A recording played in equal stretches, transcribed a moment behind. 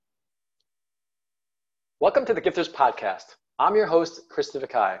Welcome to the Gifters Podcast. I'm your host, Christopher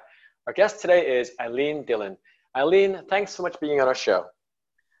Kai. Our guest today is Ilene Dillon. Ilene, thanks so much for being on our show.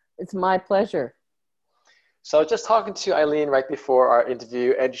 It's my pleasure. So I was just talking to Ilene right before our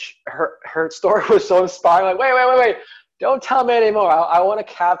interview, and her story was so inspiring. Like, wait. Don't tell me anymore. I want to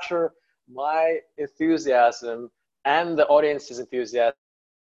capture my enthusiasm and the audience's enthusiasm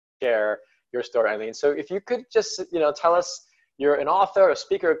to share your story, Ilene. So if you could just, tell us, you're an author, a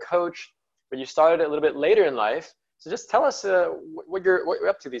speaker, a coach, but you started a little bit later in life. So just tell us what you're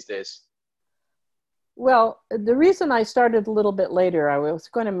up to these days. Well, the reason I started a little bit later, I was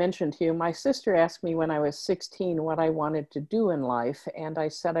going to mention to you, my sister asked me when I was 16 what I wanted to do in life. And I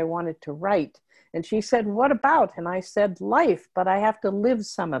said I wanted to write. And she said, what about? And I said, life, but I have to live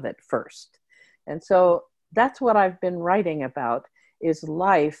some of it first. And so that's what I've been writing about, is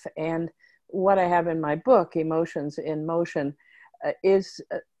life. And what I have in my book, Emotions in Motion, is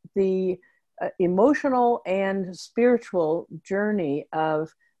the emotional and spiritual journey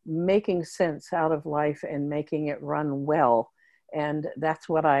of making sense out of life and making it run well. And that's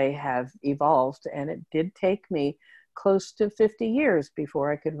what I have evolved. And it did take me close to 50 years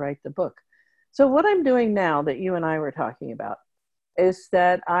before I could write the book. So what I'm doing now that you and I were talking about is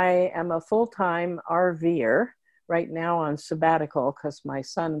that I am a full-time RVer right now on sabbatical because my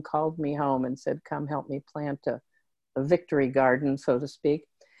son called me home and said, come help me plant a victory garden, so to speak.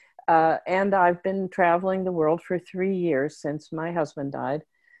 And I've been traveling the world for 3 years since my husband died.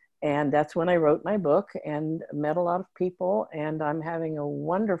 And that's when I wrote my book and met a lot of people. And I'm having a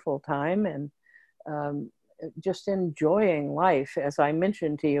wonderful time and just enjoying life. As I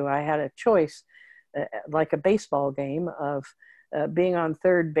mentioned to you, I had a choice, like a baseball game, of being on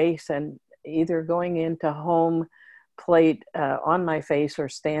third base and either going into home plate on my face or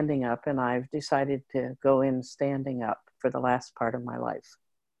standing up. And I've decided to go in standing up for the last part of my life.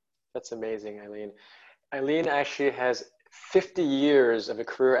 That's amazing, Ilene. Ilene actually has 50 years of a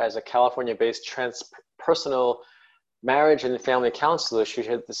career as a California-based transpersonal marriage and family counselor. She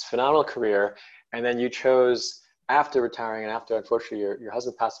had this phenomenal career, and then you chose, after retiring and after, unfortunately, your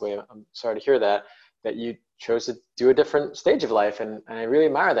husband passed away, I'm sorry to hear that you chose to do a different stage of life, and I really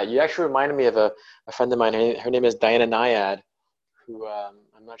admire that. You actually reminded me of a friend of mine. Her name is Diana Nyad, who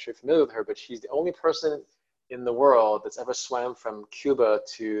I'm not sure you're familiar with her, but she's the only person in the world that's ever swam from Cuba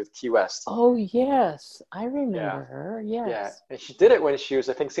to Key West. Oh, yes. I remember her. Yes. Yeah. And she did it when she was,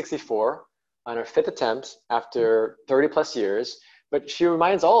 I think, 64 on her 5th attempt after 30 plus years. But she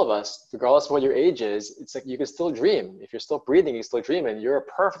reminds all of us, regardless of what your age is, it's like you can still dream. If you're still breathing, you still dream. And you're a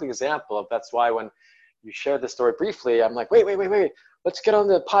perfect example of that's why when you shared this story briefly, I'm like, wait. Let's get on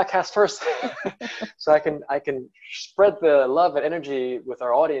the podcast first. So I can spread the love and energy with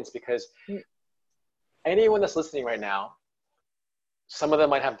our audience, because anyone that's listening right now, some of them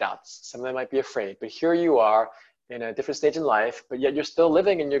might have doubts, some of them might be afraid, but here you are in a different stage in life, but yet you're still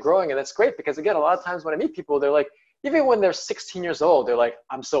living and you're growing. And that's great, because again, a lot of times when I meet people, they're like, even when they're 16 years old, they're like,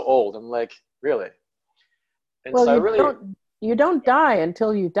 I'm so old. I'm like, really? And well, so you don't die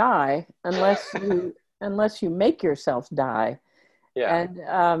until you die, unless you make yourself die. Yeah.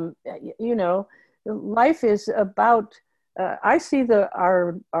 And, life is about, I see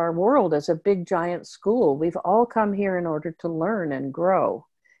our world as a big giant school. We've all come here in order to learn and grow.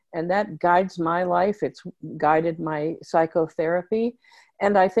 And that guides my life. It's guided my psychotherapy.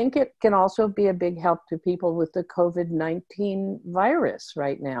 And I think it can also be a big help to people with the COVID-19 virus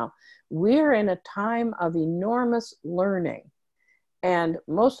right now. We're in a time of enormous learning. And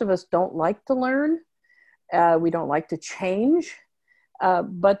most of us don't like to learn. We don't like to change.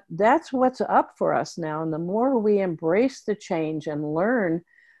 But that's what's up for us now. And the more we embrace the change and learn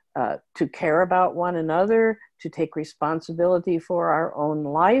to care about one another, to take responsibility for our own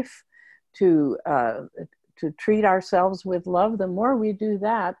life, to treat ourselves with love, the more we do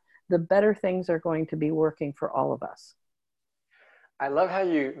that, the better things are going to be working for all of us. I love how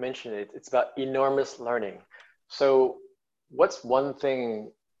you mentioned it. It's about enormous learning. So what's one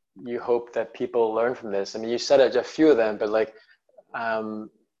thing you hope that people learn from this? I mean, you said a few of them, but like,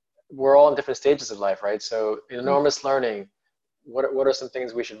 we're all in different stages of life, right? So enormous learning, what are some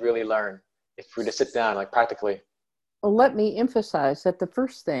things we should really learn if we were to sit down, like practically? Well, let me emphasize that the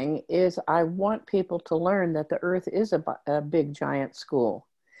first thing is I want people to learn that the earth is a big giant school.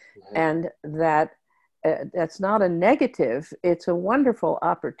 Mm-hmm. And that that's not a negative, it's a wonderful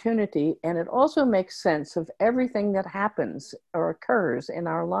opportunity. And it also makes sense of everything that happens or occurs in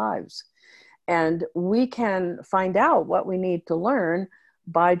our lives. And we can find out what we need to learn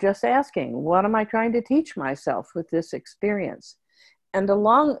by just asking, what am I trying to teach myself with this experience? And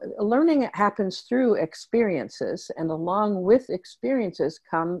learning happens through experiences, and along with experiences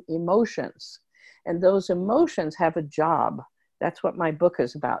come emotions. And those emotions have a job. That's what my book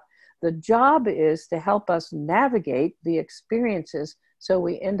is about. The job is to help us navigate the experiences so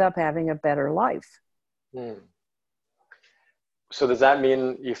we end up having a better life. Hmm. So does that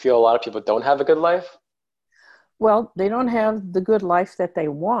mean you feel a lot of people don't have a good life? Well, they don't have the good life that they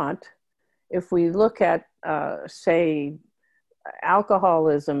want. If we look at, say,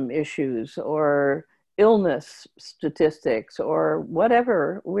 alcoholism issues or illness statistics or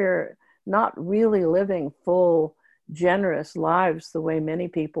whatever, we're not really living full, generous lives the way many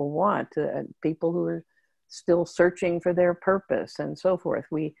people want. People who are still searching for their purpose and so forth.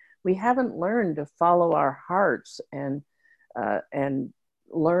 We haven't learned to follow our hearts and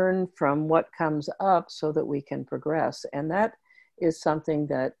learn from what comes up so that we can progress. And that is something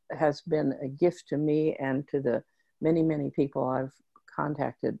that has been a gift to me and to the many, many people I've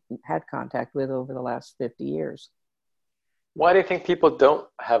had contact with over the last 50 years. Why do you think people don't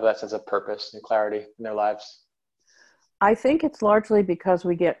have that sense of purpose and clarity in their lives? I think it's largely because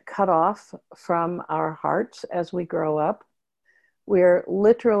we get cut off from our hearts as we grow up. We're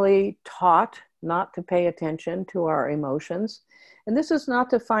literally taught not to pay attention to our emotions. And this is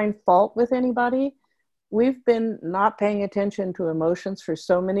not to find fault with anybody. We've been not paying attention to emotions for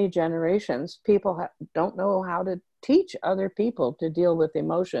so many generations. People don't know how to teach other people to deal with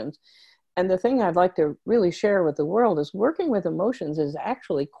emotions. And the thing I'd like to really share with the world is working with emotions is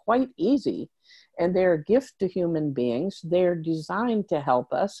actually quite easy. And they're a gift to human beings. They're designed to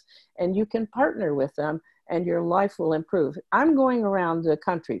help us, and you can partner with them and your life will improve. I'm going around the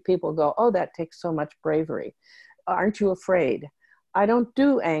country. People go, oh, that takes so much bravery. Aren't you afraid? I don't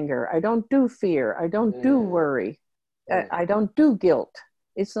do anger. I don't do fear. I don't do worry. I don't do guilt.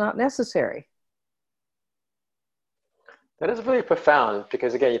 It's not necessary. That is really profound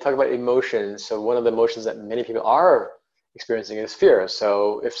because, again, you talk about emotions. So one of the emotions that many people are experiencing is fear.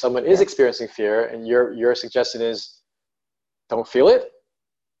 So if someone is experiencing fear and your suggestion is don't feel it?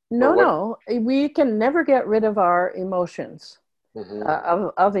 No, we can never get rid of our emotions,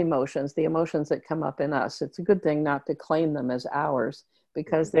 of emotions, the emotions that come up in us. It's a good thing not to claim them as ours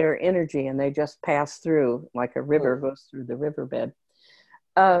because they're energy and they just pass through like a river goes through the riverbed.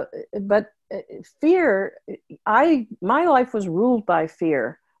 But fear, my life was ruled by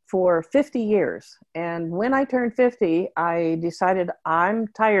fear for 50 years. And when I turned 50, I decided I'm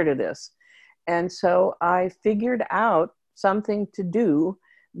tired of this. And so I figured out something to do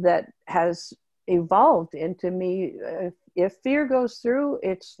that has evolved into me. If fear goes through,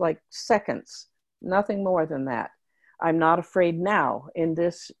 it's like seconds, nothing more than that. I'm not afraid now in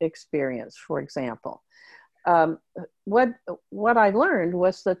this experience, for example. What I learned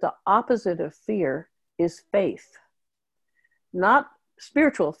was that the opposite of fear is faith. Not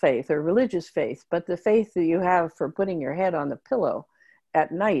spiritual faith or religious faith, but the faith that you have for putting your head on the pillow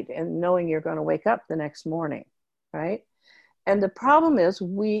at night and knowing you're going to wake up the next morning, right? And the problem is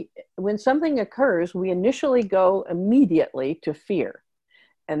when something occurs, we initially go immediately to fear.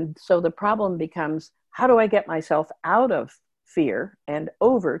 And so the problem becomes, how do I get myself out of fear and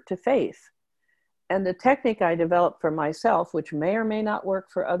over to faith? And the technique I developed for myself, which may or may not work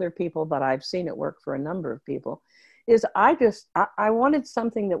for other people, but I've seen it work for a number of people, is I wanted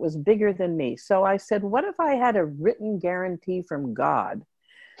something that was bigger than me. So I said, what if I had a written guarantee from God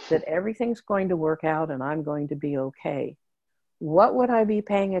that everything's going to work out and I'm going to be okay? What would I be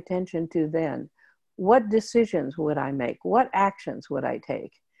paying attention to then? What decisions would I make? What actions would I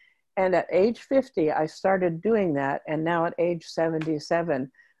take? And at age 50, I started doing that. And now at age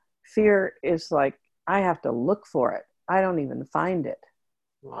 77, fear is like, I have to look for it. I don't even find it.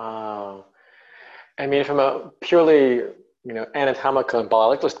 Wow. I mean, from a purely, anatomical and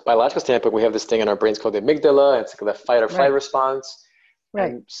biological standpoint, we have this thing in our brains called the amygdala, and it's like the fight or flight response.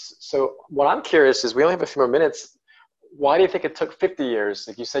 Right. And so what I'm curious is, we only have a few more minutes. Why do you think it took 50 years?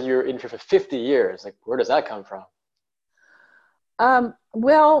 Like you said, you were in here for 50 years. Like, where does that come from?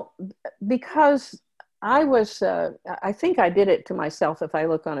 Well, because I think I did it to myself if I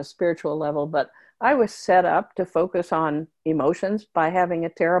look on a spiritual level, but I was set up to focus on emotions by having a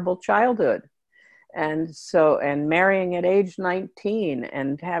terrible childhood. And marrying at age 19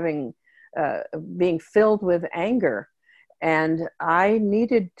 and being filled with anger. And I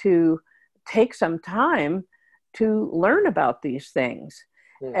needed to take some time to learn about these things.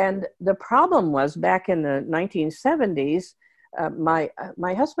 And the problem was back in the 1970s,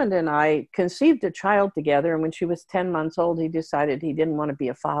 my husband and I conceived a child together. And when she was 10 months old, he decided he didn't want to be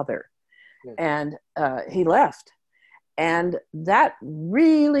a father. And he left. And that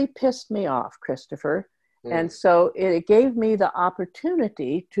really pissed me off, Christopher. And so it gave me the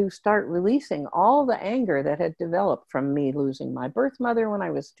opportunity to start releasing all the anger that had developed from me losing my birth mother when I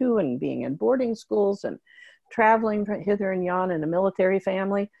was 2 and being in boarding schools and traveling hither and yon in a military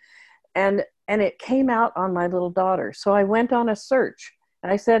family. And it came out on my little daughter. So I went on a search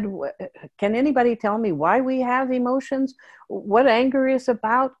and I said, can anybody tell me why we have emotions? What anger is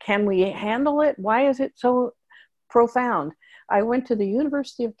about? Can we handle it? Why is it so profound? I went to the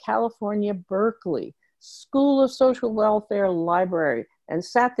University of California, Berkeley School of Social Welfare Library and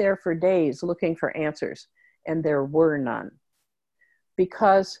sat there for days looking for answers. And there were none.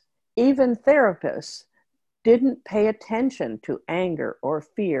 Because even therapists didn't pay attention to anger or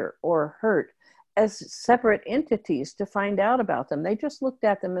fear or hurt as separate entities to find out about them. They just looked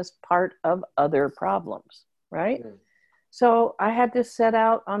at them as part of other problems, right? Mm. So I had to set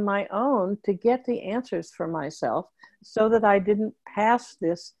out on my own to get the answers for myself so that I didn't pass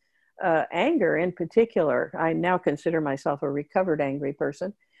this anger in particular. I now consider myself a recovered angry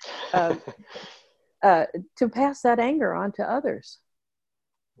person, to pass that anger on to others.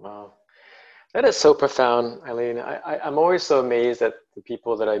 Wow. That is so profound, Ilene. I'm always so amazed at the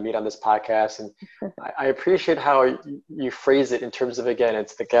people that I meet on this podcast. And I appreciate how you phrase it in terms of, again,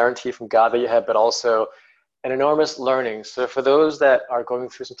 it's the guarantee from God that you have, but also an enormous learning. So for those that are going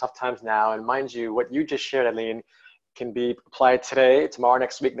through some tough times now, and mind you, what you just shared, Ilene, can be applied today, tomorrow,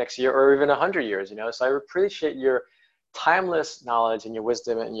 next week, next year, or even 100 years, you know? So I appreciate your timeless knowledge and your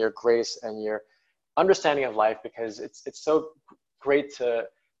wisdom and your grace and your understanding of life, because it's so great to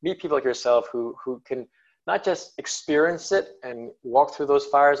meet people like yourself who can not just experience it and walk through those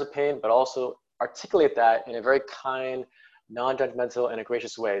fires of pain, but also articulate that in a very kind, non-judgmental, and a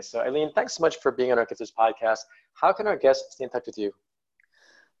gracious way. So Ilene, thanks so much for being on our Gifted podcast. How can our guests stay in touch with you?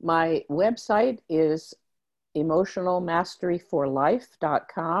 My website is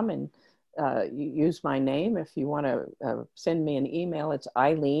emotionalmasteryforlife.com, and use my name. If you want to send me an email, it's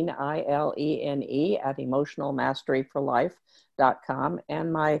Ilene, ILENE, at emotionalmasteryforlife.com.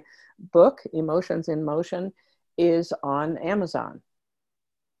 And my book, Emotions in Motion, is on Amazon.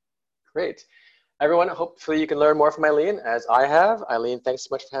 Great. Everyone, hopefully you can learn more from Ilene, as I have. Ilene, thanks so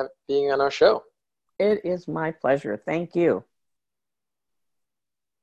much for being on our show. It is my pleasure. Thank you.